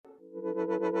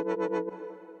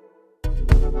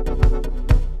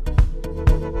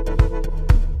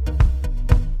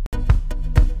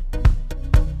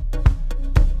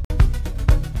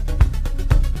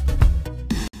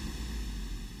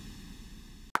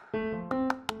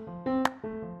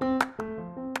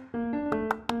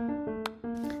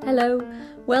Hello,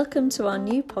 welcome to our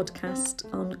new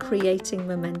podcast on creating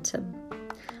momentum.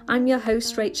 I'm your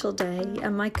host Rachel Day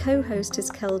and my co-host is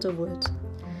Kelda Wood.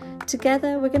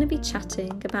 Together we're going to be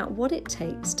chatting about what it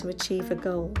takes to achieve a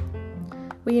goal.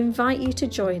 We invite you to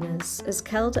join us as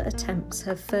Kelda attempts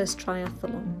her first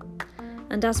triathlon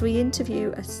and as we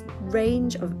interview a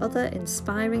range of other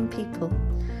inspiring people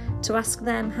to ask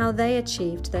them how they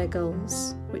achieved their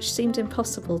goals, which seemed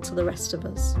impossible to the rest of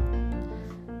us.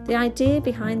 The idea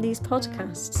behind these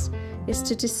podcasts is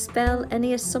to dispel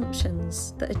any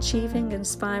assumptions that achieving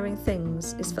inspiring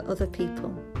things is for other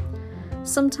people.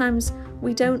 Sometimes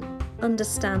we don't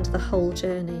understand the whole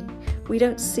journey. We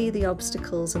don't see the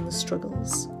obstacles and the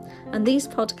struggles. And these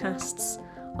podcasts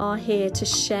are here to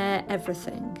share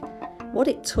everything, what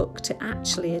it took to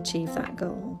actually achieve that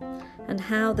goal, and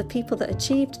how the people that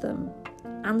achieved them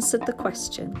answered the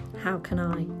question, how can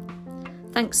I?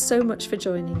 Thanks so much for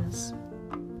joining us.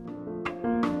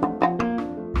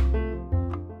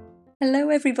 Hello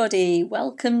everybody,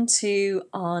 welcome to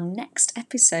our next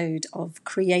episode of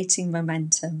Creating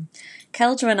Momentum.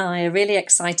 Kelda and I are really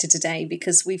excited today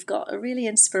because we've got a really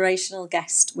inspirational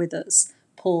guest with us,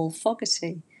 Paul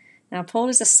Fogarty. Now Paul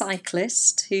is a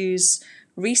cyclist who's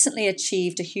recently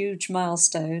achieved a huge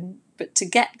milestone, but to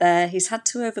get there he's had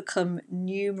to overcome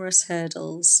numerous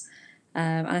hurdles.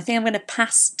 And I think I'm going to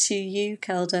pass to you,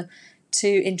 Kelda,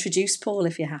 to introduce Paul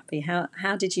if you're happy.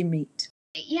 How did you meet?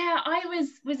 Yeah, I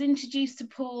was introduced to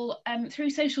Paul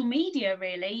through social media,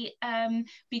 really,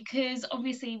 because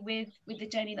obviously with the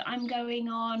journey that I'm going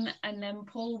on, and then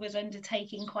Paul was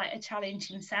undertaking quite a challenge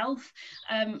himself.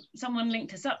 Someone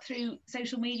linked us up through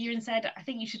social media and said, I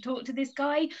think you should talk to this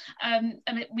guy. And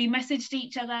we messaged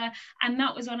each other, and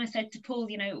that was when I said to Paul,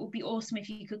 it would be awesome if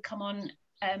you could come on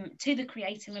to the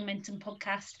Creating Momentum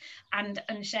podcast and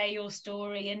share your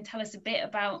story and tell us a bit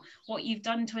about what you've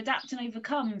done to adapt and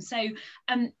overcome. So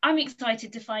I'm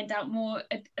excited to find out more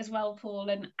as well, Paul,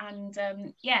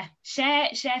 and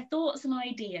share thoughts and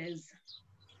ideas.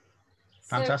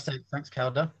 Fantastic. Thanks,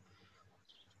 Kelda.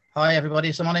 Hi,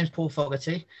 everybody. So my name's Paul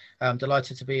Fogarty. I'm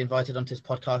delighted to be invited onto this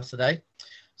podcast today.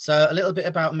 So a little bit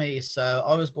about me. So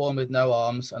I was born with no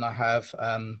arms and I have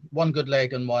one good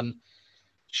leg and one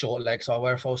short leg, so I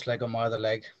wear a false leg on my other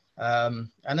leg. And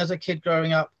as a kid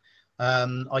growing up,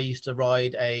 I used to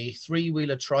ride a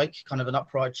three-wheeler trike, kind of an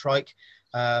upright trike,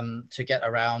 to get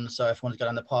around. So if I wanted to go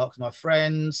down the park with my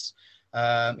friends,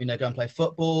 go and play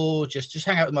football, just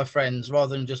hang out with my friends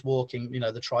rather than just walking.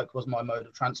 The trike was my mode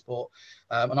of transport,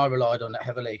 and I relied on it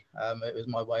heavily. It was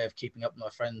my way of keeping up with my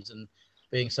friends and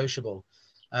being sociable.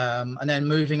 And then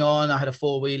moving on, I had a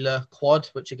four-wheeler quad,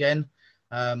 which again,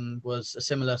 was a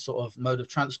similar sort of mode of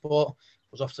transport.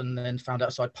 Was often then found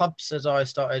outside pubs as I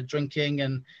started drinking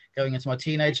and going into my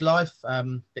teenage life.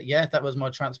 But yeah, that was my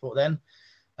transport then.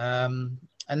 And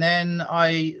then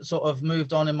I sort of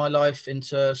moved on in my life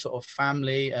into sort of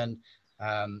family and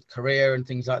career and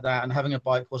things like that. And having a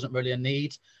bike wasn't really a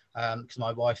need because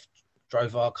my wife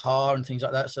drove our car and things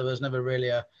like that. So there was never really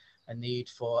a need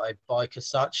for a bike as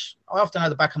such. I often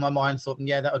had the back of my mind thought,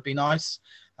 yeah, that would be nice.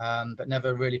 But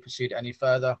never really pursued it any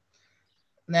further.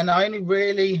 And then I only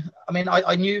really,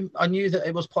 I knew that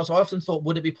it was possible. I often thought,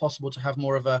 would it be possible to have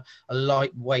more of a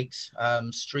lightweight,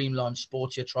 streamlined,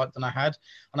 sportier trike than I had?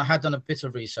 And I had done a bit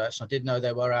of research. And I did know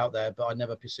they were out there, but I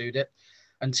never pursued it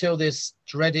until this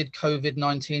dreaded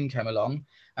COVID-19 came along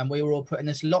and we were all put in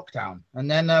this lockdown. And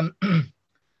then I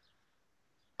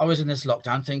was in this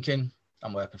lockdown thinking,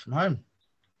 I'm working from home.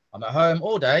 I'm at home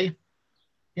all day.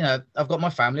 I've got my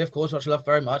family, of course, which I love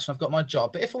very much, and I've got my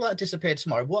job. But if all that disappeared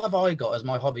tomorrow, what have I got as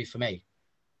my hobby for me?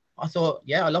 I thought,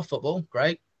 yeah, I love football,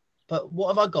 great. But what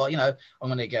have I got? I'm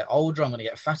going to get older, I'm going to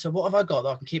get fatter. What have I got that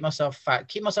I can keep myself fat,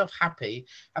 keep myself happy,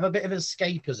 have a bit of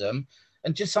escapism,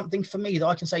 and just something for me that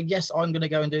I can say, yes, I'm going to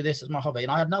go and do this as my hobby.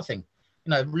 And I had nothing.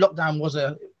 Lockdown was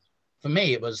for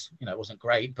me, it was, it wasn't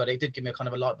great, but it did give me a kind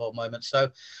of a light bulb moment.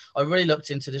 So I really looked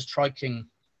into this triking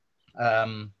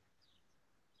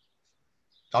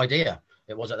idea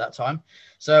it was at that time.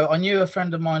 So I knew a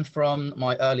friend of mine from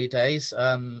my early days.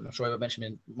 I'm sure I would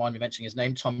mind me mentioning his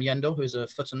name, Tom Yendall, who's a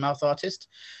foot and mouth artist.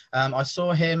 I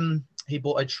saw him, he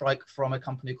bought a trike from a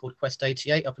company called Quest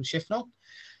 88 up in Shifnal.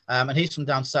 And he's from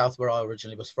down south where I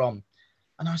originally was from.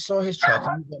 And I saw his trike,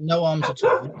 and he's got no arms at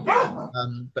all,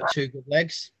 but two good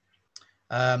legs.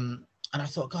 And I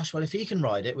thought, gosh, well, if he can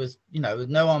ride it with, with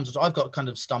no arms, I've got kind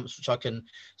of stumps which I can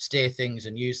steer things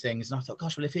and use things. And I thought,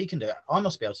 gosh, well, if he can do it, I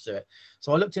must be able to do it.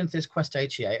 So I looked into this Quest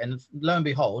 88, and lo and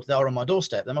behold, they are on my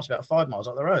doorstep. They must be about 5 miles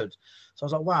up the road. So I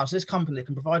was like, wow, so this company that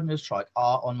can provide me with trike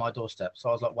are on my doorstep. So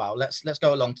I was like, wow, let's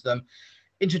go along to them,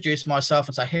 introduce myself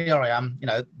and say, here I am,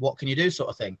 what can you do, sort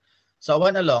of thing. So I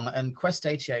went along, and Quest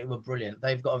 88 were brilliant.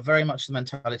 They've got very much the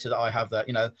mentality that I have, that,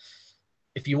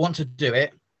 if you want to do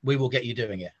it, we will get you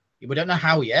doing it. We don't know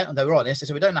how yet, and they were honest. They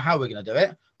said, we don't know how we're going to do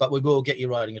it, but we will get you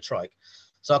riding a trike.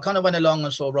 So I kind of went along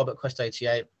and saw Robert Quest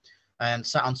 88 and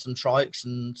sat on some trikes,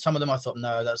 and some of them I thought,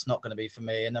 no, that's not going to be for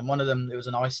me. And then one of them, it was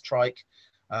an ice trike,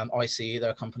 ICE,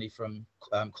 they're a company from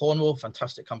Cornwall,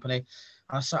 fantastic company.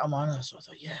 And I sat on mine, and I thought,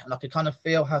 yeah, and I could kind of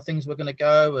feel how things were going to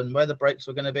go and where the brakes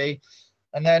were going to be.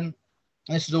 And then,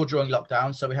 and this is all during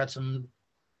lockdown, so we had some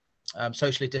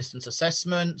socially distanced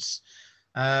assessments.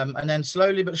 And then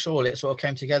slowly but surely it sort of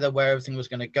came together where everything was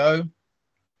going to go.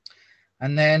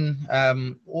 And then I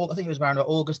think it was around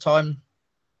August time,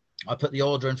 I put the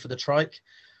order in for the trike.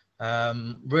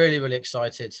 Really, really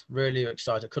excited, really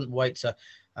excited. Couldn't wait to,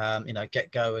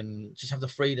 get going, just have the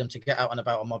freedom to get out and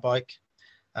about on my bike.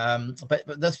 But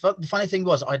the funny thing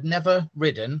was, I'd never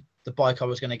ridden the bike I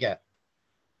was going to get.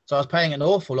 So I was paying an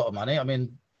awful lot of money. I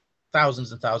mean,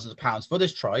 thousands and thousands of pounds for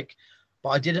this trike, but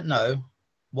I didn't know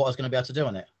what I was going to be able to do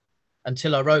on it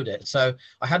until I rode it. So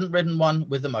I hadn't ridden one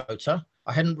with the motor.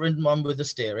 I hadn't ridden one with the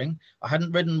steering. I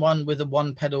hadn't ridden one with a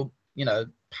one pedal,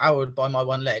 powered by my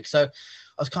one leg. So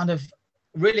I was kind of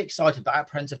really excited but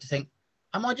apprehensive to think,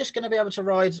 am I just going to be able to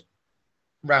ride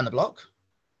around the block?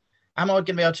 Am I going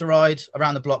to be able to ride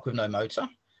around the block with no motor?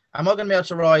 Am I going to be able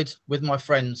to ride with my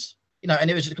friends?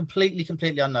 And it was just completely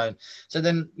unknown. So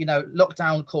then,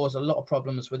 lockdown caused a lot of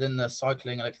problems within the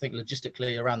cycling and I think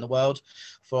logistically around the world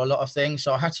for a lot of things.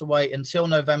 So I had to wait until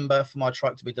November for my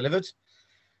trike to be delivered,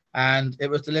 and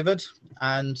it was delivered,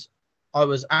 and I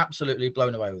was absolutely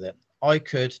blown away with it. I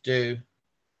could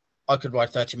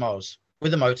ride 30 miles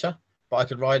with a motor, but I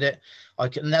could ride it.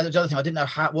 And the other thing, I didn't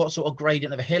know what sort of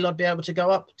gradient of a hill I'd be able to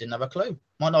go up. Didn't have a clue.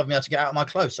 Might not have been able to get out of my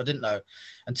clothes. I didn't know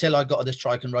until I got on this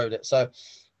trike and rode it. So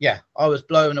yeah, I was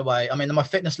blown away. I mean, my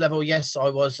fitness level, yes, I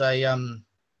was a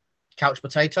couch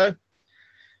potato.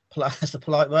 That's the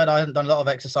polite word. I hadn't done a lot of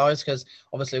exercise because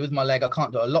obviously with my leg, I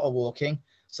can't do a lot of walking.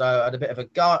 So I had a bit of a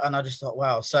gut, and I just thought,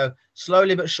 wow. So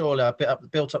slowly but surely, I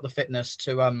built up the fitness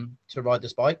to ride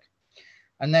this bike.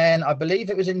 And then I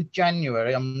believe it was in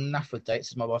January. I'm naff with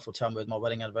dates, as my wife will tell me with my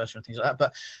wedding anniversary and things like that.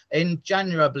 But in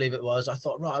January, I believe it was, I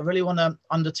thought, right, I really want to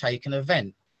undertake an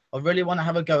event. I really want to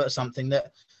have a go at something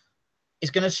that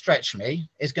is going to stretch me,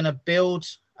 is going to build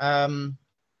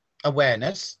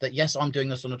awareness that, yes, I'm doing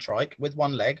this on a trike with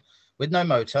one leg, with no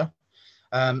motor.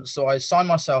 So I signed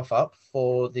myself up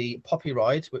for the Poppy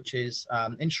Ride, which is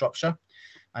in Shropshire.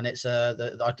 And it's I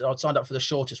signed up for the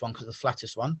shortest one because the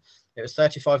flattest one. It was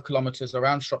 35 kilometres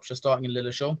around Shropshire, starting in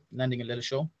Lilleshall and ending in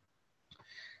Lilleshall.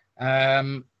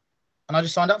 And I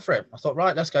just signed up for it. I thought,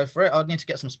 right, let's go for it. I'd need to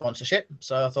get some sponsorship.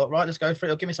 So I thought, right, let's go for it.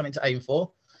 It'll give me something to aim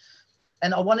for.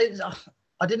 And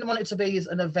I didn't want it to be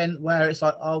an event where it's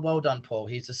like, oh, well done, Paul.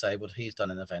 He's disabled. He's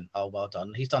done an event. Oh, well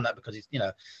done. He's done that because he's,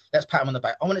 let's pat him on the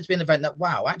back. I want it to be an event that,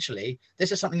 wow, actually,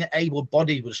 this is something that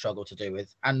able-bodied would struggle to do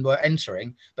with and we're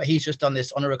entering, but he's just done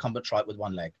this on a recumbent trike with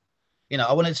one leg.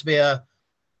 I wanted it to be I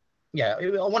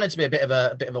wanted it to be a bit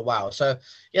of a wow. So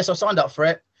yes, I signed up for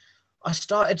it. I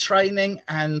started training,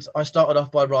 and I started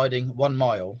off by riding 1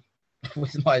 mile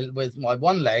with my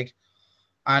one leg,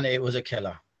 and it was a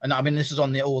killer. And I mean, this is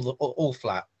on the all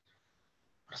flat.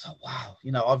 I thought, wow,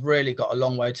 I've really got a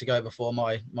long way to go before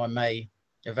my May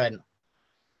event.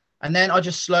 And then I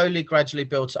just slowly, gradually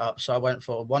built it up. So I went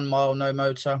for 1 mile, no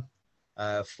motor,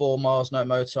 4 miles, no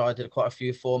motor. I did quite a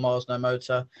few 4 miles, no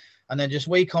motor. And then just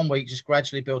week on week, just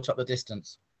gradually built up the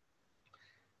distance.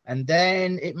 And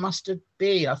then it must have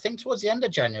been, I think towards the end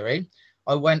of January,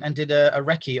 I went and did a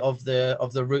recce of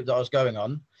the route that I was going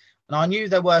on. And I knew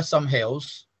there were some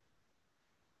hills.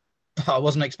 I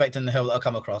wasn't expecting the hill that I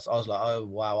come across. I was like, oh,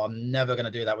 wow, I'm never going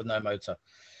to do that with no motor.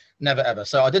 Never, ever.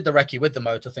 So I did the recce with the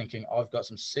motor thinking I've got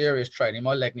some serious training.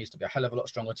 My leg needs to be a hell of a lot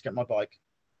stronger to get my bike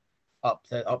up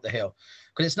the hill.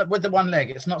 Because it's not with the one leg.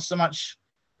 It's not so much,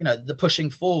 the pushing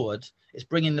forward. It's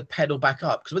bringing the pedal back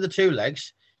up. Because with the 2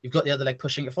 legs, you've got the other leg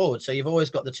pushing it forward. So you've always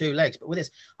got the 2 legs. But with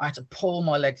this, I had to pull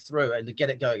my leg through and to get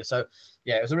it going. So,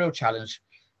 yeah, it was a real challenge.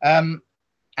 And,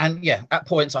 yeah, at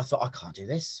points I thought, I can't do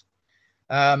this.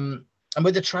 And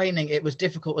with the training, it was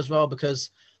difficult as well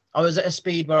because I was at a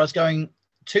speed where I was going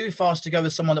too fast to go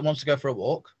with someone that wants to go for a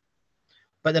walk,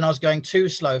 but then I was going too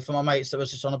slow for my mates that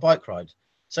was just on a bike ride.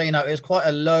 So, you know, it was quite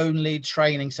a lonely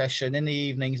training session in the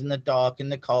evenings, in the dark, in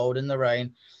the cold, in the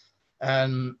rain.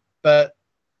 But,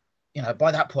 you know,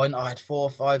 by that point, I had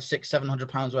 400, 500, 600,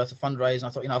 £700 worth of fundraising. I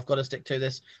thought, you know, I've got to stick to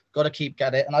this, got to keep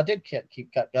at it. And I did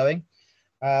keep going.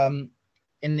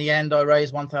 In the end, I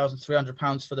raised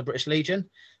 £1,300 for the British Legion.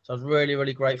 So I was really,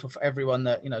 really grateful for everyone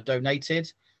that, you know, donated.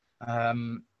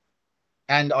 And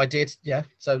I did, yeah.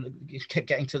 So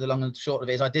getting to the long and short of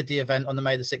it is I did the event on the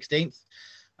May the 16th.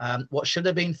 What should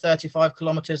have been 35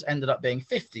 kilometers ended up being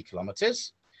 50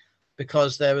 kilometers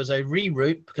because there was a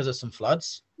reroute because of some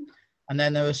floods. And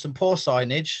then there was some poor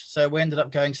signage. So we ended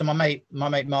up going, so my mate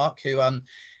Mark, who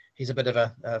he's a bit of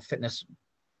a fitness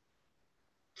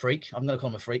freak. I'm going to call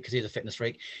him a freak because he's a fitness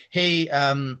freak. He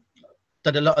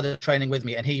did a lot of the training with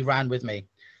me and he ran with me.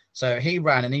 So he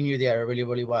ran and he knew the area really,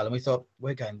 really well. And we thought,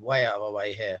 we're going way out of our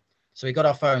way here. So we got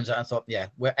our phones out and thought, yeah,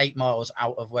 we're 8 miles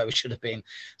out of where we should have been.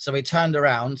 So we turned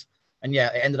around and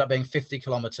yeah, it ended up being 50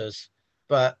 kilometers.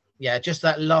 But yeah, just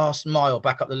that last mile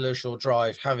back up the Lilleshall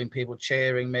Drive, having people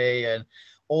cheering me and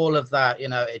all of that, you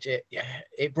know,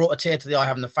 it brought a tear to the eye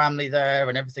having the family there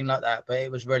and everything like that. But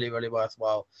it was really, really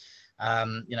worthwhile.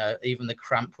 You know, even the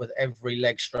cramp with every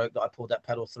leg stroke that I pulled that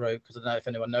pedal through, because I don't know if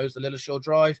anyone knows the Lilleshall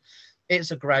Drive.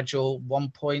 It's a gradual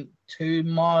 1.2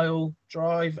 mile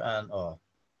drive. And oh,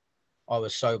 I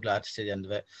was so glad to see the end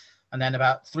of it. And then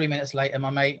about 3 minutes later, my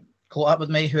mate caught up with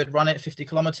me who had run it 50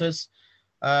 kilometers.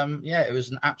 Yeah, it was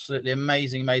an absolutely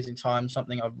amazing, amazing time.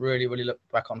 Something I really, really look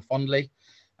back on fondly.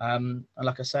 And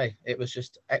like I say, it was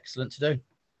just excellent to do.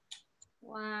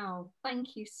 Wow,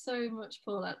 thank you so much,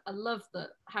 Paul. I love that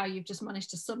how you've just managed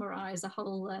to summarize a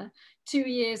whole 2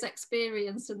 years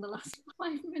experience in the last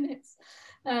 5 minutes.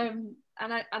 And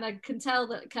I can tell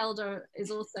that Kelda is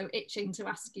also itching to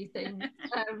ask you things.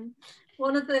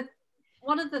 One of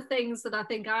the things that I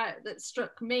think that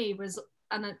struck me was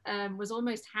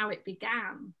almost how it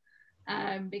began,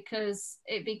 because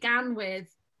it began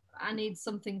with, I need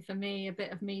something for me, a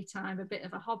bit of me time, a bit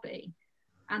of a hobby.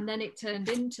 And then it turned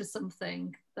into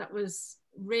something that was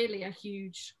really a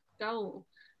huge goal.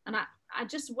 And I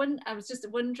was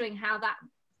just wondering how that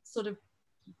sort of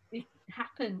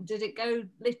happened. Did it go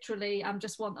literally, I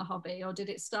just want a hobby, or did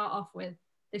it start off with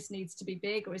this needs to be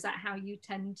big, or is that how you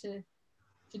tend to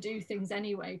do things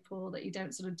anyway, Paul, that you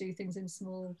don't sort of do things in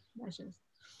small measures?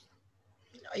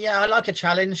 Yeah, I like a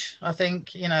challenge. I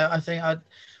think, you know,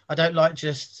 I don't like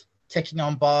just ticking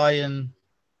on by and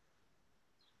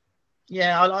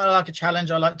yeah, I like a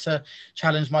challenge. I like to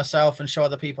challenge myself and show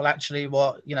other people actually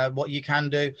what you can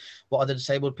do, what other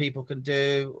disabled people can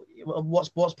do,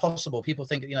 what's possible. People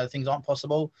think, you know, things aren't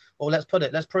possible. Well, let's prove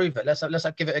it. Let's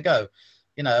give it a go.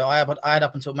 You know, I had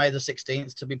up until May the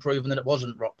 16th to be proven that it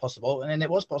wasn't possible, and then it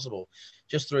was possible,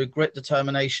 just through grit,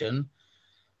 determination,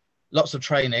 lots of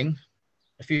training,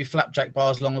 a few flapjack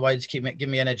bars along the way to give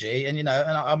me energy, and you know,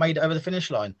 and I made it over the finish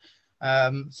line.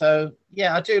 So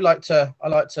yeah, I like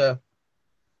to.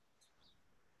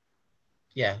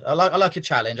 Yeah, I like a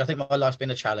challenge. I think my life's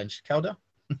been a challenge. Kelda?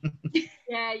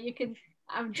 Yeah, you can.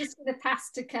 I'm just going to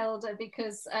pass to Kelda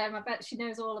because I bet she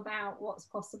knows all about what's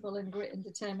possible in grit and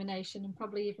determination, and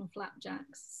probably even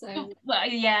flapjacks. So well,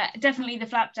 yeah, definitely the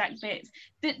flapjack bits.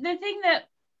 The thing that,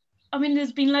 I mean,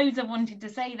 there's been loads I wanted to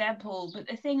say there, Paul, but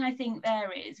the thing I think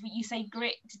there is, when you say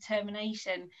grit,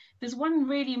 determination, there's one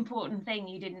really important thing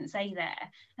you didn't say there,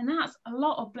 and that's a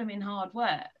lot of blooming hard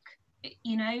work,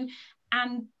 you know.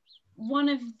 And one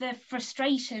of the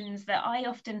frustrations that I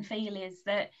often feel is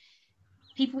that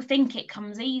people think it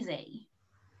comes easy.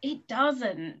 It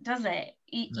doesn't, does it?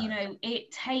 No. You know, it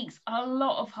takes a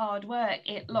lot of hard work.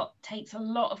 Takes a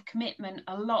lot of commitment,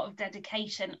 a lot of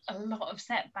dedication, a lot of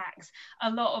setbacks,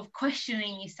 a lot of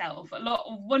questioning yourself, a lot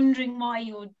of wondering why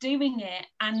you're doing it.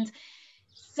 And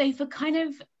so for kind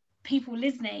of people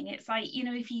listening, it's like, you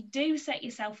know, if you do set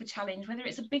yourself a challenge, whether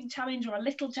it's a big challenge or a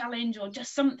little challenge or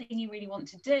just something you really want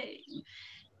to do,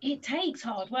 it takes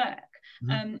hard work.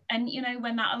 Mm-hmm. And you know,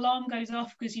 when that alarm goes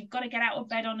off because you've got to get out of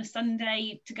bed on a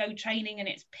Sunday to go training and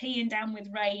it's peeing down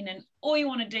with rain and all you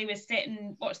want to do is sit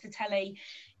and watch the telly,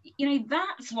 you know,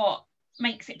 that's what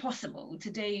makes it possible to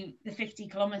do the 50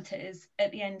 kilometers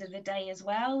at the end of the day as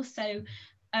well. So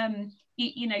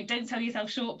you know, don't sell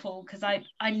yourself short, Paul, because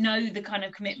I know the kind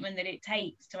of commitment that it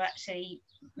takes to actually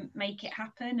make it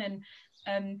happen.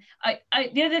 And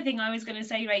the other thing I was going to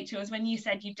say, Rachel, is when you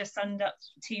said you've just summed up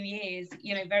 2 years,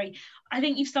 you know, I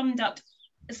think you've summed up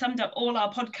all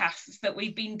our podcasts that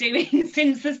we've been doing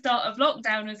since the start of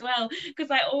lockdown as well, because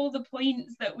like all the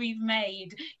points that we've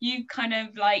made, you kind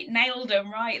of like nailed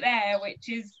them right there, which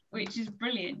is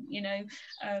brilliant, you know.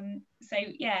 So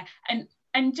yeah,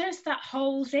 and just that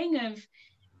whole thing of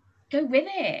go with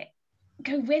it.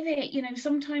 You know,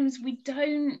 sometimes we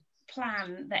don't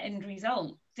plan the end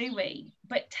result, do we?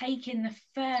 But taking the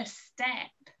first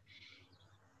step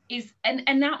is,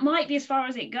 and that might be as far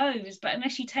as it goes, but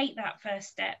unless you take that first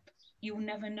step, you'll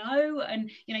never know. And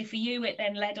you know, for you, it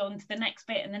then led on to the next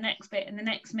bit and the next bit and the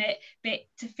next bit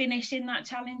to finish in that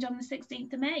challenge on the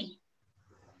 16th of May.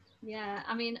 Yeah,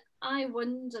 I mean, I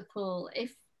wonder, Paul,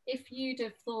 if you'd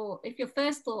have thought, if your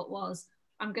first thought was,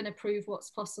 I'm going to prove what's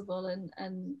possible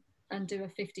and do a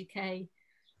 50k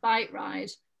bike ride,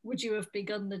 would you have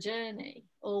begun the journey,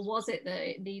 or was it that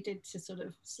it needed to sort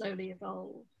of slowly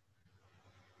evolve?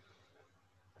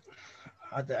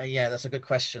 Yeah, that's a good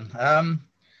question. I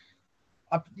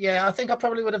think I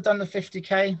probably would have done the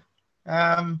 50k.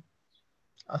 I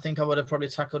think I would have probably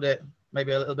tackled it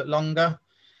maybe a little bit longer.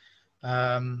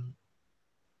 Yeah,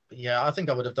 I think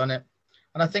I would have done it.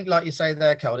 And I think, like you say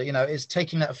there, Kelda, you know, it's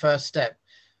taking that first step.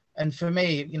 And for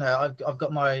me, you know, I've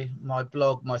got my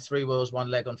blog, my 3 Wheels, 1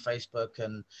 Leg on Facebook,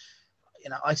 and you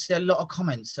know, I see a lot of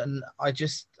comments, and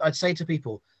I'd say to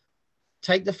people,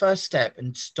 take the first step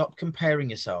and stop comparing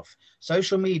yourself.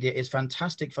 Social media is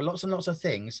fantastic for lots and lots of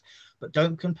things, but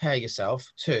don't compare yourself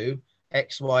to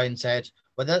X, Y, and Z,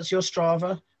 whether that's your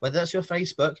Strava, whether that's your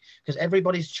Facebook, because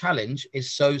everybody's challenge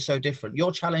is so different.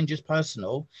 Your challenge is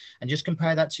personal, and just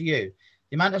compare that to you.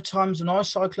 The amount of times when I was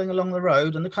cycling along the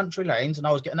road and the country lanes and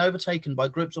I was getting overtaken by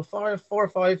groups of 4 or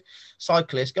 5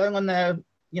 cyclists going on their,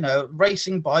 you know,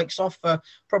 racing bikes off for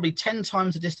probably 10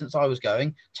 times the distance I was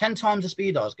going, 10 times the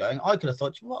speed I was going, I could have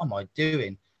thought, what am I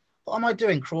doing? What am I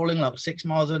doing crawling like 6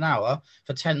 miles an hour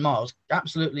for 10 miles,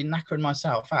 absolutely knackering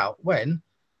myself out when,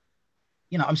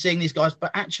 you know, I'm seeing these guys.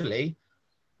 But actually,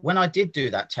 when I did do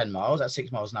that 10 miles at 6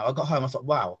 miles an hour, I got home, I thought,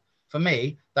 wow, for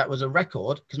me, that was a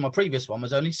record because my previous one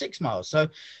was only 6 miles. So,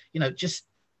 you know,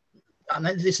 and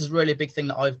this is really a big thing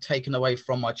that I've taken away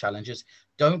from my challenges.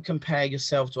 Don't compare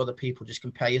yourself to other people. Just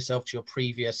compare yourself to your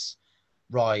previous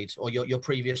ride or your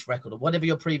previous record or whatever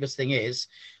your previous thing is.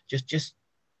 Just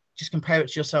compare it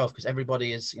to yourself, because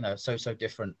everybody is, you know, so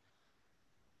different.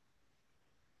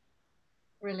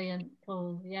 Brilliant,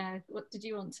 Paul. Yeah, what did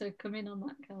you want to come in on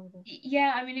that, Kelda?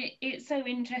 Yeah, I mean, it's so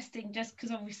interesting just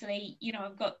because obviously, you know,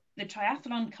 I've got the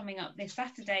triathlon coming up this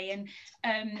Saturday,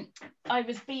 and I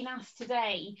was being asked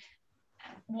today,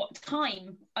 what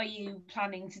time are you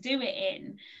planning to do it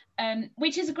in?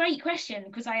 Which is a great question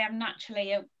because I am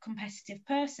naturally a competitive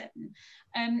person.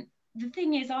 The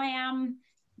thing is, I am,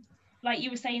 like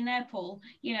you were saying there, Paul,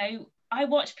 you know, I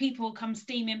watch people come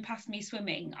steaming past me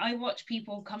swimming. I watch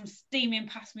people come steaming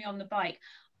past me on the bike.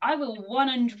 I will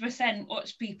 100%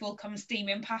 watch people come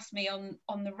steaming past me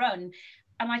on the run.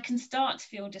 And I can start to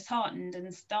feel disheartened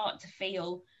and start to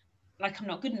feel like I'm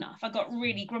not good enough. I got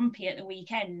really grumpy at the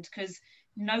weekend because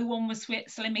no one was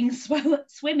swimming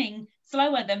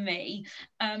slower than me,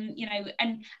 you know,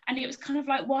 and it was kind of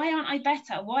like, why aren't I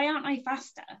better? Why aren't I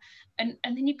faster? And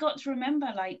then you've got to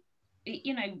remember, like,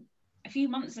 you know, a few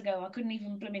months ago, I couldn't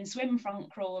even blooming swim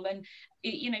front crawl. And,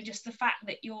 you know, just the fact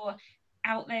that you're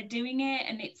out there doing it,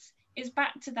 and it's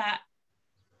back to that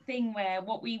thing where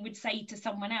what we would say to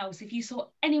someone else, if you saw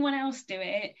anyone else do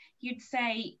it, you'd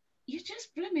say, you're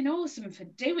just blooming awesome for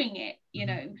doing it, you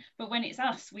know. But when it's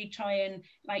us, we try and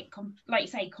like you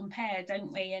say, compare,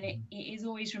 don't we? And it is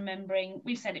always remembering,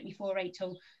 we've said it before,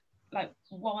 Rachel, like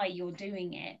why you're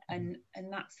doing it, and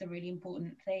that's the really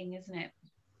important thing, isn't it?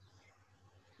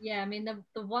 Yeah, I mean,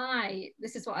 the why,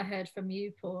 this is what I heard from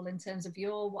you, Paul, in terms of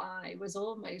your why was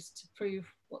almost to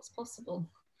prove what's possible.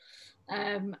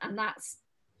 And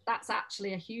that's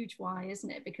actually a huge why,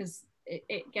 isn't it? Because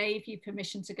it gave you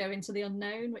permission to go into the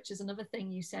unknown, which is another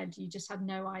thing you said. You just had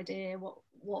no idea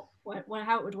how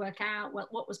it would work out,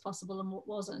 what was possible and what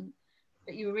wasn't.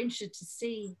 But you were interested to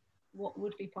see what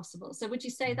would be possible. So would you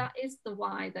say that is the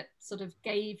why that sort of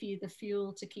gave you the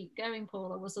fuel to keep going,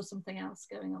 Paul, or was there something else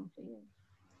going on for you?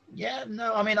 Yeah,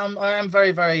 no, I mean, I am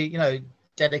very, very, you know,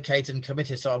 dedicated and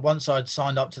committed. So once I'd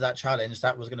signed up to that challenge,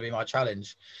 that was going to be my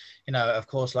challenge. You know, of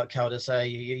course, like Kelda say,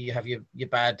 you have your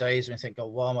bad days and you think, oh,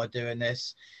 why am I doing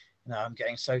this? You know, I'm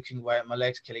getting soaking wet, my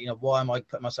legs killing, you know, why am I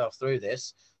putting myself through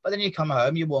this? But then you come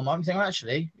home, you warm up and think, well,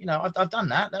 actually, you know, I've done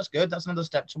that. That's good. That's another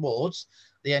step towards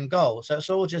the end goal. So it's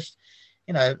all just,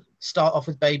 you know, start off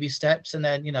with baby steps, and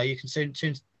then, you know, you can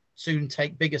soon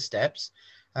take bigger steps.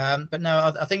 But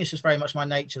no, I think it's just very much my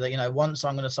nature that, you know, once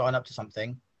I'm going to sign up to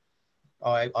something,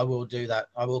 I will do that.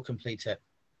 I will complete it.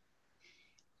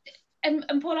 And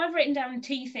Paul, I've written down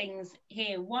 2 things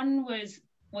here. One was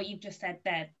what you've just said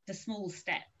there, the small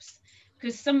steps,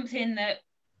 because something that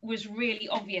was really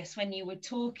obvious when you were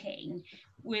talking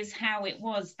was how it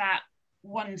was that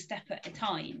one step at a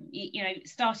time. You know, it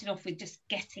started off with just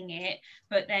getting it,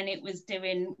 but then it was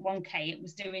doing 1k, it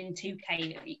was doing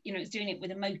 2k, you know, it's doing it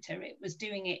with a motor, it was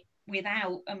doing it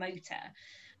without a motor,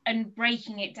 and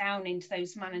breaking it down into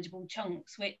those manageable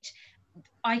chunks, which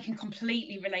I can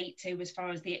completely relate to as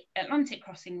far as the Atlantic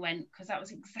crossing went, because that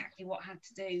was exactly what I had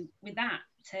to do with that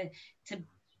to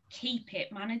keep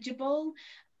it manageable.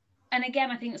 And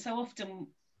again, I think so often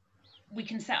we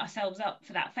can set ourselves up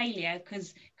for that failure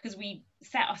because we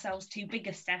set ourselves too big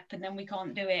a step and then we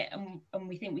can't do it, and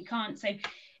we think we can't. So,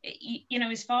 you know,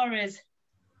 as far as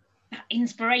that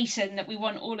inspiration that we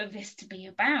want all of this to be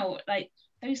about, like,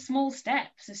 those small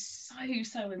steps are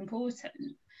so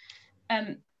important.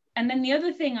 And then the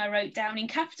other thing I wrote down in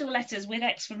capital letters with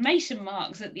exclamation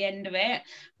marks at the end of it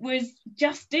was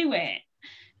just do it.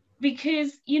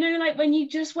 Because, you know, like when you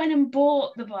just went and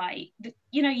bought the bike,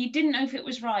 you know, you didn't know if it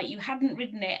was right, you hadn't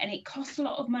ridden it, and it cost a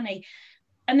lot of money.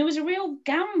 And there was a real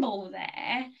gamble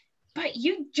there, but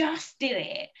you just did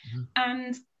it. Mm-hmm.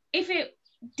 And if it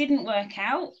didn't work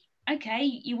out, okay,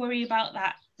 you worry about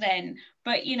that then.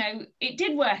 But, you know, it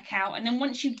did work out. And then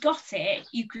once you got it,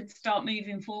 you could start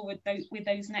moving forward with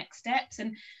those next steps.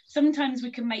 And sometimes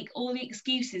we can make all the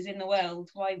excuses in the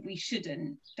world why we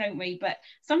shouldn't, don't we? But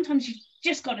sometimes you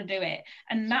just got to do it.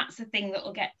 And that's the thing that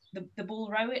will get the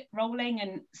ball rolling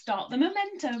and start the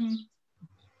momentum.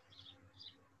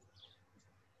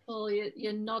 Paul,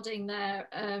 you're nodding there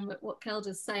at what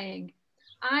Kelda's saying.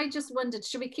 I just wondered,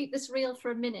 should we keep this real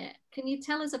for a minute? Can you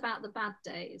tell us about the bad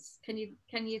days? Can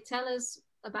you tell us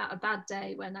about a bad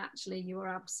day when actually you were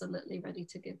absolutely ready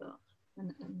to give up,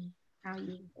 and how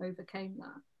you overcame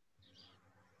that?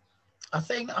 I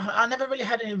think I never really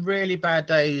had any really bad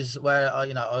days where I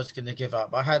was going to give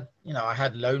up. I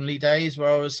had lonely days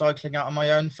where I was cycling out on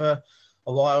my own for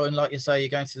a while, and like you say, you're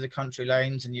going through the country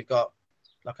lanes, and you've got,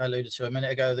 like I alluded to a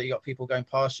minute ago, that you got people going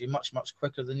past you much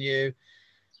quicker than you.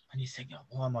 And you think, oh,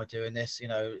 why am I doing this? You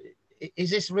know, is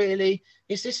this really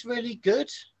good?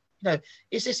 You know,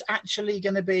 is this actually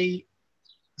going to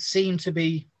seem to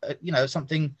be,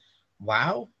 something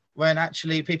wow, when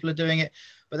actually people are doing it?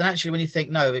 But then actually when you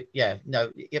think,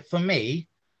 for me,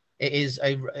 it's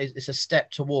a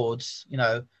step towards,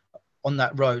 on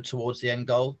that road towards the end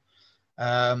goal.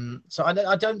 So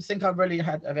I don't think I've really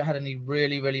ever had any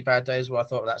really, really bad days where I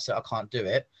thought, that's it, I can't do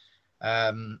it.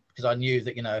 Because I knew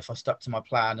that, if I stuck to my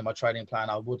plan and my training plan,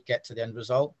 I would get to the end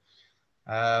result.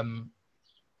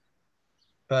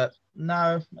 But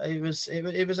no, it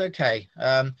was okay.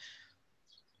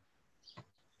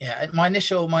 My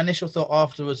initial thought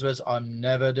afterwards was, I'm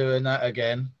never doing that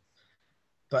again.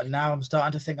 But now I'm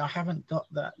starting to think, I haven't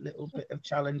got that little bit of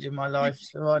challenge in my life,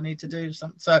 so I need to do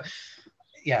something. So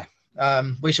yeah,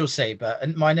 we shall see.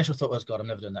 But my initial thought was, God, I'm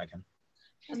never doing that again.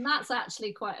 And that's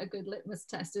actually quite a good litmus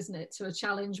test, isn't it, to a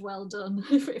challenge well done.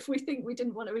 If we think we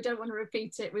don't want to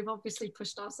repeat it, we've obviously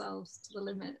pushed ourselves to the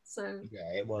limit. So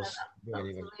yeah, it was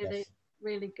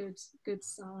really good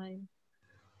sign.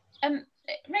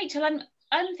 Rachel,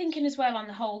 I'm thinking as well on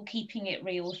the whole keeping it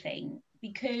real thing,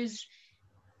 because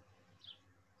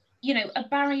a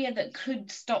barrier that could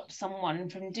stop someone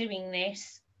from doing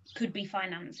this could be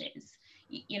finances.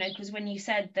 Because when you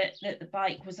said that the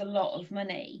bike was a lot of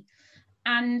money.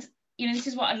 And, this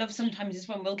is what I love sometimes, is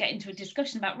when we'll get into a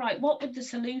discussion about, right, what would the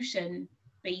solution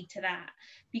be to that?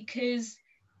 Because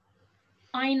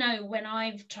I know when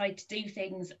I've tried to do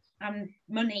things,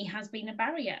 money has been a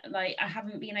barrier. Like, I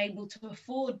haven't been able to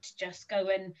afford to just go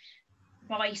and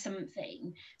buy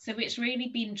something. So it's really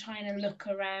been trying to look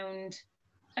around,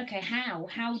 okay,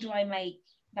 how do I make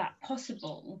that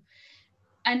possible?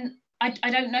 And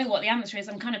I don't know what the answer is.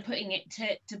 I'm kind of putting it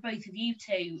to both of you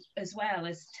two as well,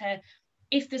 as to,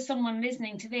 if there's someone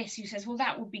listening to this who says, well,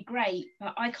 that would be great,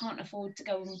 but I can't afford to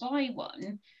go and buy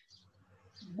one,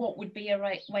 what would be a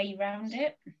right way around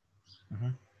it?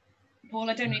 Mm-hmm. Paul,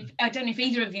 I don't know if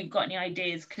either of you have got any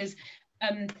ideas, because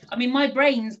my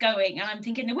brain's going and I'm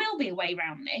thinking there will be a way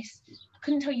around this. I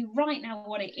couldn't tell you right now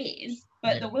what it is,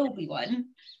 but there will be one.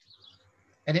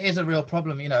 And it is a real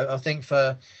problem, I think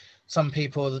for some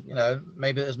people,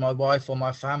 maybe it was my wife or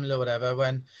my family or whatever,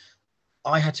 when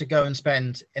I had to go and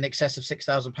spend in excess of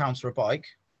 £6,000 for a bike,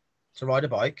 to ride a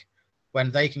bike,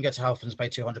 when they can get to Halfords and pay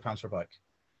 £200 for a bike.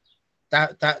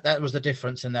 That was the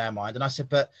difference in their mind. And I said,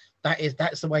 but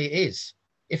that's the way it is.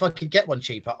 If I could get one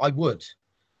cheaper, I would.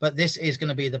 But this is going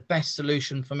to be the best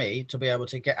solution for me to be able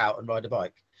to get out and ride a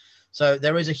bike. So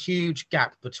there is a huge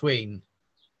gap between,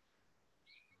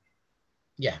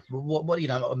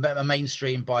 what a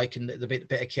mainstream bike and the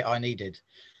bit of kit I needed.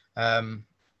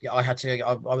 yeah,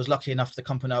 I was lucky enough, the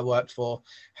company I worked for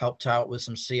helped out with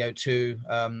some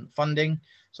CO2 funding.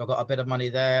 So I got a bit of money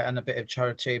there and a bit of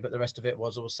charity, but the rest of it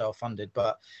was all self-funded.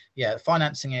 But yeah,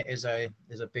 financing it is a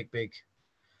big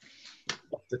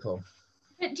obstacle.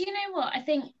 But do you know what? I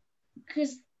think,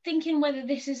 because thinking whether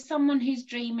this is someone whose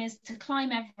dream is to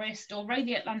climb Everest or row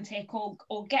the Atlantic or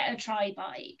get a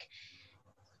tri-bike,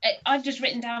 I've just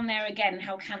written down there again,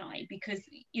 how can I? Because,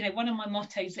 you know, one of my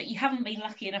mottos that you haven't been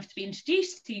lucky enough to be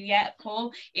introduced to yet,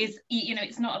 Paul, is, you know,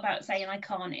 it's not about saying I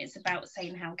can't, it's about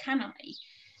saying how can I?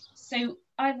 So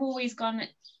I've always gone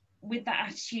with that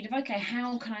attitude of, okay,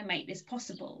 how can I make this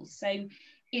possible? So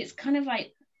it's kind of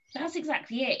like, that's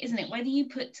exactly it, isn't it? Whether you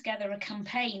put together a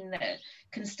campaign that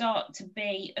can start to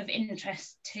be of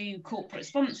interest to corporate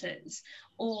sponsors,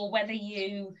 or whether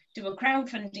you do a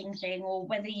crowdfunding thing, or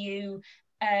whether you,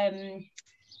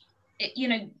 you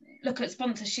know, look at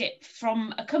sponsorship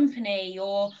from a company,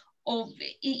 or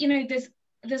you know,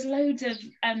 there's loads of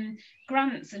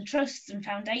grants and trusts and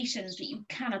foundations that you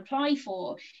can apply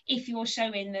for if you're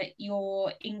showing that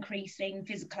you're increasing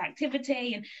physical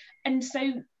activity, and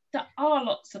so there are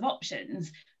lots of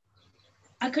options.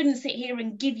 I couldn't sit here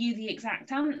and give you the exact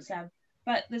answer,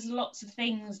 but there's lots of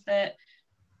things that,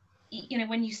 you know,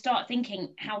 when you start thinking,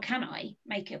 how can I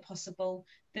make it possible,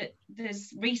 that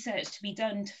there's research to be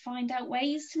done to find out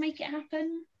ways to make it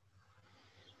happen.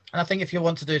 And I think if you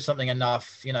want to do something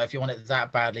enough, you know, if you want it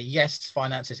that badly, yes,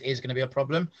 finances is going to be a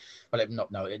problem. Well, it's not,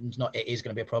 it is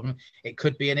going to be a problem. It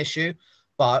could be an issue,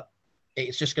 but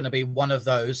it's just going to be one of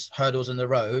those hurdles in the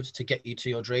road to get you to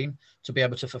your dream, to be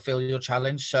able to fulfill your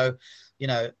challenge. So, you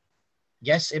know,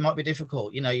 yes, it might be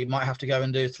difficult. You know, you might have to go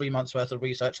and do 3 months worth of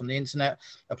research on the internet,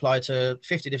 apply to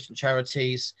 50 different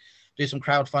charities, do some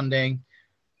crowdfunding,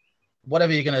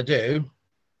 whatever you're going to do.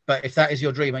 But if that is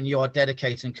your dream and you are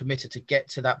dedicated and committed to get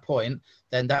to that point,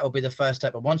 then that will be the first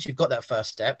step. And once you've got that first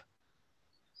step,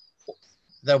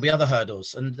 there'll be other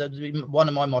hurdles. And one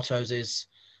of my mottos is,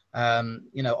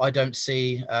 you know, I don't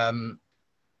see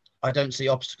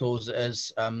obstacles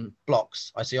as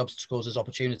blocks. I see obstacles as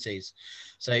opportunities.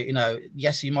 So, you know,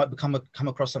 yes, you might come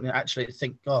across something that actually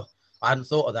think, oh, I hadn't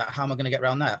thought of that. How am I going to get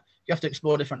around that? You have to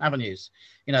explore different avenues.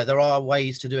 You know, there are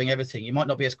ways to doing everything. You might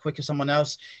not be as quick as someone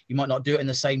else. You might not do it in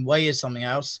the same way as something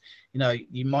else. You know,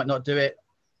 you might not do it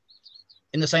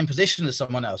in the same position as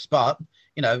someone else, but,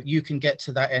 you know, you can get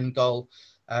to that end goal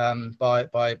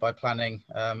by planning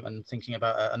and thinking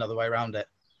about another way around it.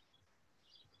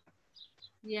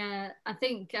 Yeah, I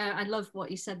think I love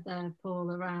what you said there,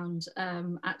 Paul, around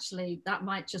actually that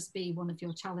might just be one of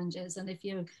your challenges. And if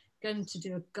you're going to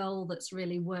do a goal that's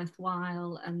really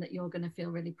worthwhile and that you're going to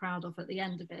feel really proud of at the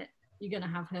end of it, you're going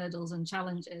to have hurdles and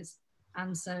challenges.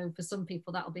 And so for some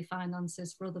people that'll be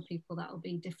finances, for other people that'll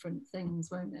be different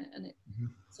things, won't it? And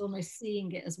it's almost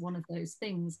seeing it as one of those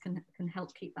things can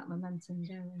help keep that momentum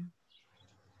going.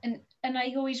 And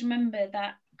I always remember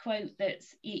that quote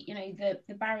that's, you know,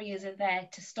 the barriers are there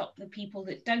to stop the people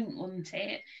that don't want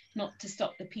it, not to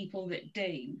stop the people that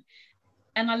do.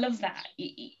 And I love that.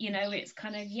 You know, it's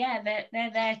kind of, yeah,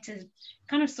 they're there to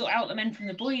kind of sort out the men from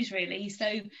the boys, really.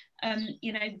 So,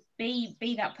 you know, be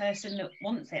that person that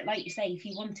wants it. Like you say, if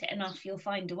you want it enough, you'll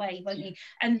find a way, won't you?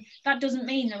 And that doesn't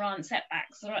mean there aren't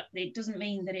setbacks. It doesn't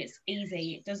mean that it's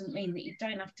easy. It doesn't mean that you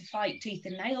don't have to fight tooth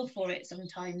and nail for it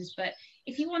sometimes. But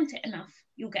if you want it enough,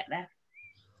 you'll get there.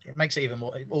 It makes it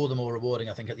all the more rewarding,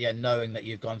 I think, at the end, knowing that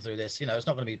you've gone through this. You know, it's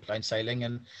not going to be plain sailing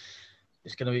and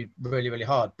it's going to be really, really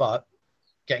hard. But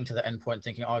getting to the end point,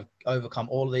 thinking I've overcome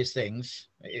all of these things,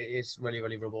 it's really,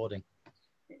 really rewarding.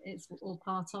 It's all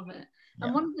part of it. Yeah.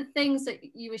 And one of the things that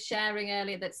you were sharing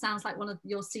earlier that sounds like one of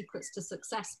your secrets to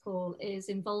success, Paul, is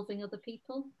involving other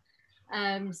people.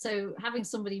 So having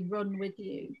somebody run with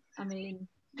you, I mean,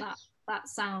 that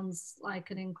sounds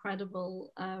like an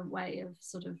incredible way of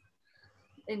sort of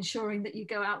ensuring that you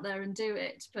go out there and do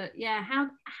it. But yeah,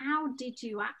 how did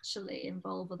you actually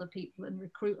involve other people and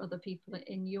recruit other people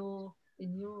in your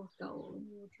goal, in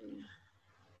your dream?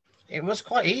 It was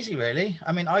quite easy, really.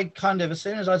 I mean, I kind of, as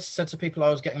soon as I said to people I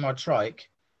was getting my trike,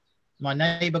 my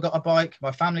neighbour got a bike,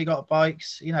 my family got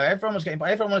bikes, you know, everyone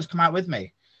wanted to come out with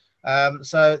me.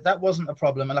 So that wasn't a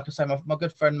problem. And like I say, my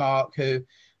good friend Mark, who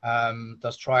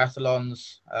does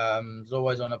triathlons, is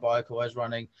always on a bike, always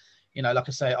running. You know, like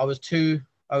I say, I was too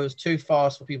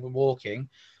fast for people walking,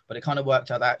 but it kind of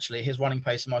worked out that actually his running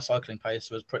pace and my cycling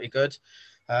pace was pretty good.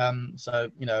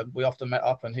 So, you know, we often met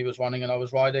up and he was running and I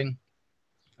was riding.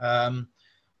 My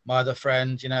other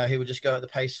friend, you know, he would just go at the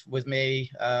pace with me.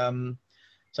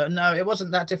 So no, it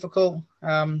wasn't that difficult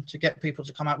to get people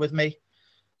to come out with me.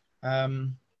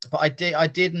 but I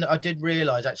did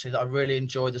realize actually that I really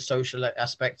enjoy the social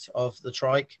aspect of the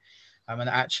trike. And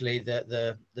actually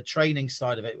the training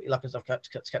side of it, like as I've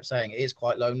kept saying, it is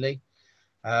quite lonely.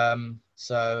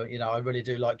 So, you know, I really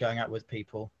do like going out with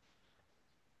people.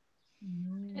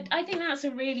 I think that's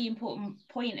a really important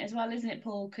point as well, isn't it,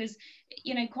 Paul? Because,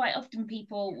 you know, quite often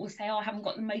people will say, oh, I haven't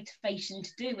got the motivation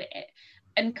to do it.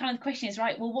 And kind of the question is,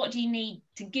 right, well, what do you need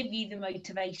to give you the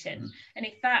motivation? And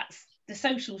if that's the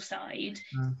social side,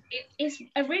 it's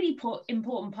a really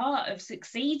important part of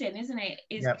succeeding, isn't it?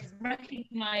 Is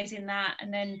recognizing that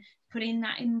and then putting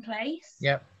that in place.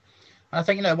 Yep. I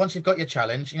think, you know, once you've got your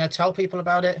challenge, you know, tell people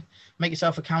about it, make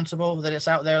yourself accountable, that it's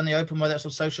out there in the open, whether it's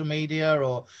on social media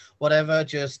or whatever.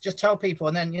 Just tell people,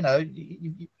 and then, you know,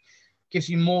 it gives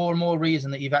you more and more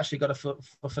reason that you've actually got to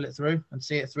fulfill it through and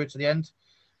see it through to the end.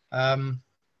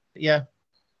 Yeah,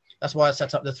 that's why I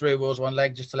set up the 3 wheels, 1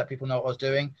 leg, just to let people know what I was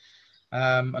doing,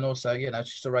 and also, you know,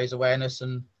 just to raise awareness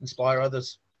and inspire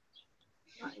others.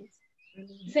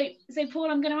 So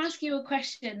Paul, I'm going to ask you a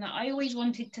question that I always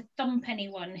wanted to thump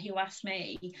anyone who asked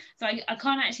me. So I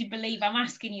can't actually believe I'm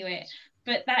asking you it,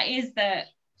 but that is the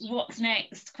what's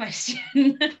next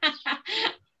question.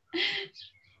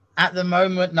 At the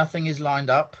moment, nothing is lined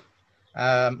up.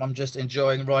 I'm just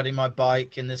enjoying riding my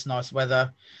bike in this nice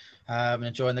weather, and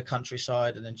enjoying the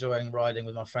countryside and enjoying riding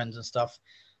with my friends and stuff.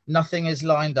 Nothing is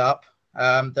lined up.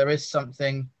 There is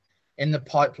something in the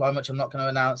pipeline, which I'm not going to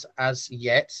announce as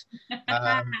yet,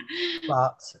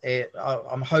 but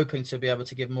I'm hoping to be able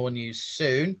to give more news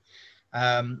soon.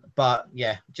 But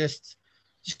yeah, just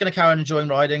going to carry on enjoying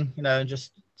riding, you know, and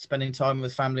just spending time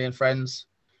with family and friends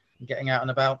and getting out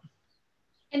and about.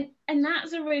 And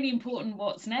that's a really important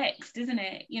what's next, isn't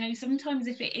it? You know, sometimes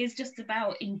if it is just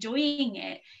about enjoying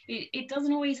it, it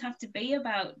doesn't always have to be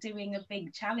about doing a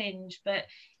big challenge. But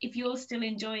if you're still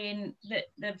enjoying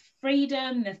the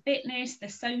freedom, the fitness, the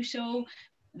social,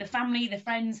 the family, the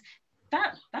friends,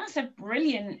 that's a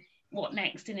brilliant what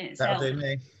next in itself. That'll do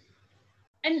me.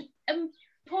 And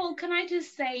Paul, can I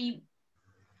just say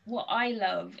what I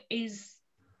love is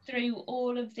through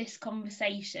all of this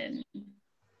conversation,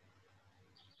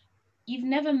 you've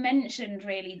never mentioned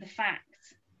really the fact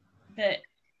that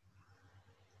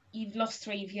you've lost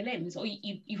 3 of your limbs, or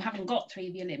you haven't got 3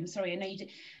 of your limbs. Sorry, I know you did.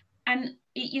 And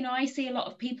you know, I see a lot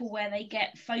of people where they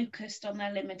get focused on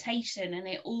their limitation and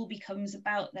it all becomes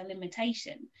about their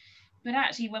limitation. But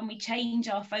actually, when we change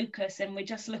our focus and we're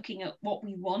just looking at what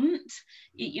we want,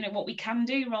 you know, what we can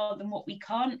do rather than what we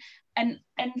can't. And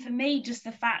for me, just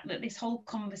the fact that this whole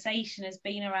conversation has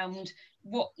been around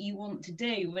what you want to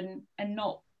do and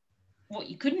not what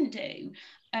you couldn't do,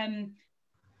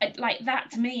 like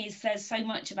that to me says so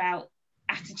much about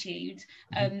attitude,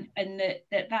 and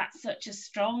that's such a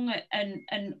strong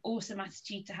and awesome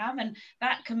attitude to have, and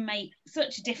that can make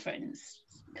such a difference,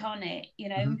 can't it? You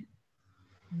know.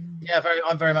 Yeah,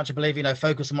 I'm very much a believer, you know,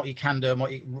 focus on what you can do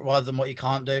and rather than what you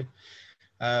can't do.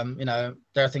 You know,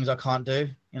 there are things I can't do.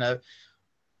 You know,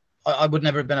 I would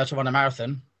never have been able to run a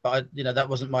marathon, but you know, that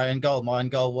wasn't my end goal. My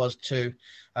end goal was to,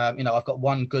 you know, I've got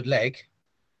 1 good leg,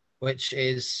 which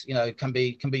is, you know, can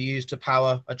be used to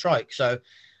power a trike. So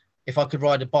if I could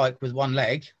ride a bike with 1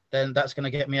 leg, then that's going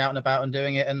to get me out and about and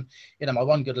doing it. And, you know, my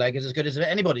 1 good leg is as good as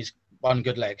anybody's 1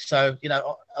 good leg. So, you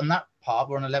know, on that part,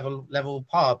 we're on a level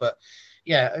par. But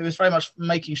yeah, it was very much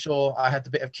making sure I had the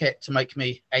bit of kit to make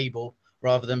me able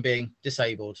rather than being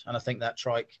disabled. And I think that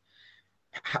trike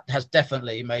has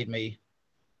definitely made me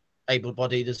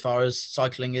able-bodied as far as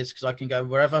cycling is, because I can go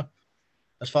wherever,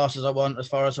 as fast as I want, as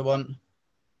far as I want.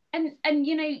 And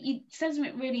you know, you said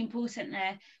something really important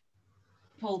there,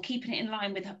 Paul, keeping it in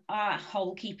line with our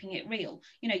whole keeping it real.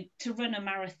 You know, to run a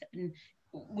marathon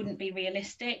wouldn't be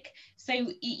realistic. So,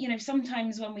 you know,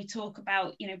 sometimes when we talk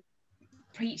about, you know,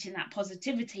 preaching that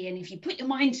positivity, and if you put your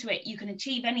mind to it, you can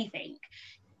achieve anything.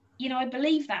 You know, I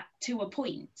believe that to a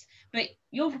point, but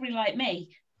you're probably like me.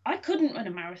 I couldn't run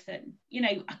a marathon. You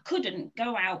know, I couldn't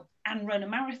go out and run a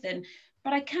marathon,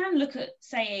 but I can look at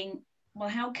saying, well,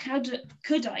 how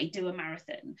could I do a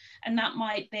marathon? And that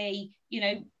might be, you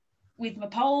know, with my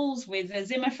poles, with a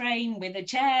Zimmer frame, with a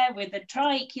chair, with a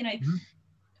trike, you know,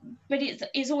 but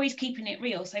it's always keeping it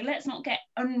real. So let's not get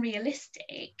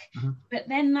unrealistic, but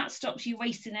then that stops you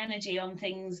wasting energy on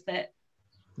things that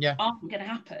aren't going to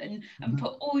happen, and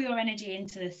put all your energy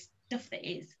into the stuff that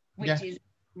is, which is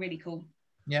really cool.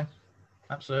 Yeah,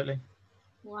 absolutely.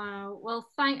 Wow. Well,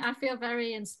 I feel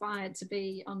very inspired to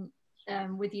be on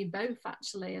with you both,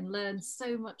 actually, and learn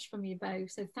so much from you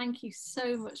both. So thank you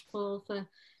so much, Paul, for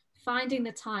finding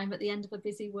the time at the end of a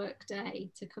busy work day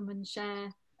to come and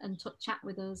share and chat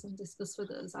with us and discuss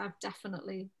with us. I've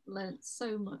definitely learnt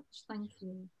so much. Thank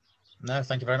you. No,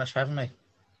 thank you very much for having me.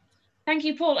 Thank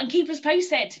you, Paul, and keep us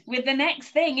posted with the next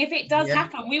thing. If it does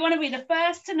happen, we want to be the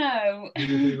first to know. It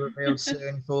will be revealed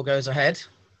soon if all goes ahead.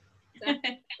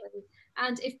 Definitely.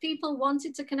 And if people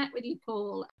wanted to connect with you,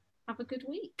 Paul, have a good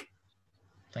week.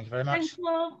 Thank you very much. Thanks,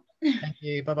 Paul. Thank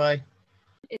you. Bye-bye.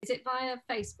 Is it via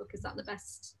Facebook? Is that the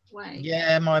best way?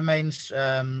 Yeah, my main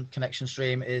connection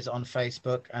stream is on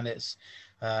Facebook, and it's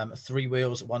 3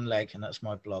 Wheels, 1 Leg, and that's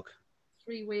my blog.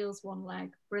 3 Wheels, 1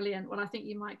 Leg. Brilliant. Well, I think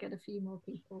you might get a few more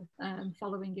people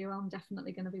following you. I'm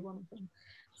definitely going to be one of them.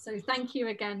 So thank you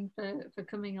again for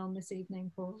coming on this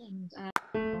evening, Paul. And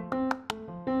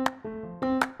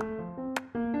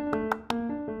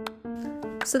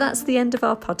so that's the end of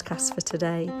our podcast for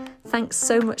today. Thanks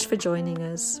so much for joining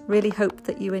us. Really hope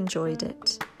that you enjoyed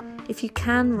it. If you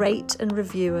can, rate and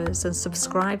review us and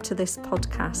subscribe to this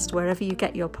podcast wherever you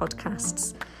get your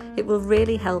podcasts. It will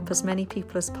really help as many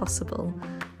people as possible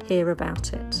hear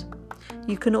about it.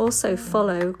 You can also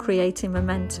follow Creating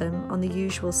Momentum on the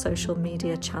usual social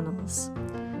media channels.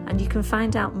 And you can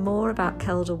find out more about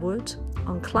Kelda Wood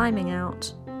on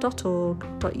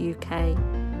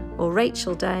climbingout.org.uk or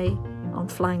Rachel Day on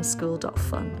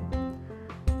flyingschool.fun.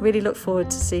 Really look forward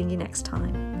to seeing you next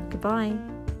time. Goodbye.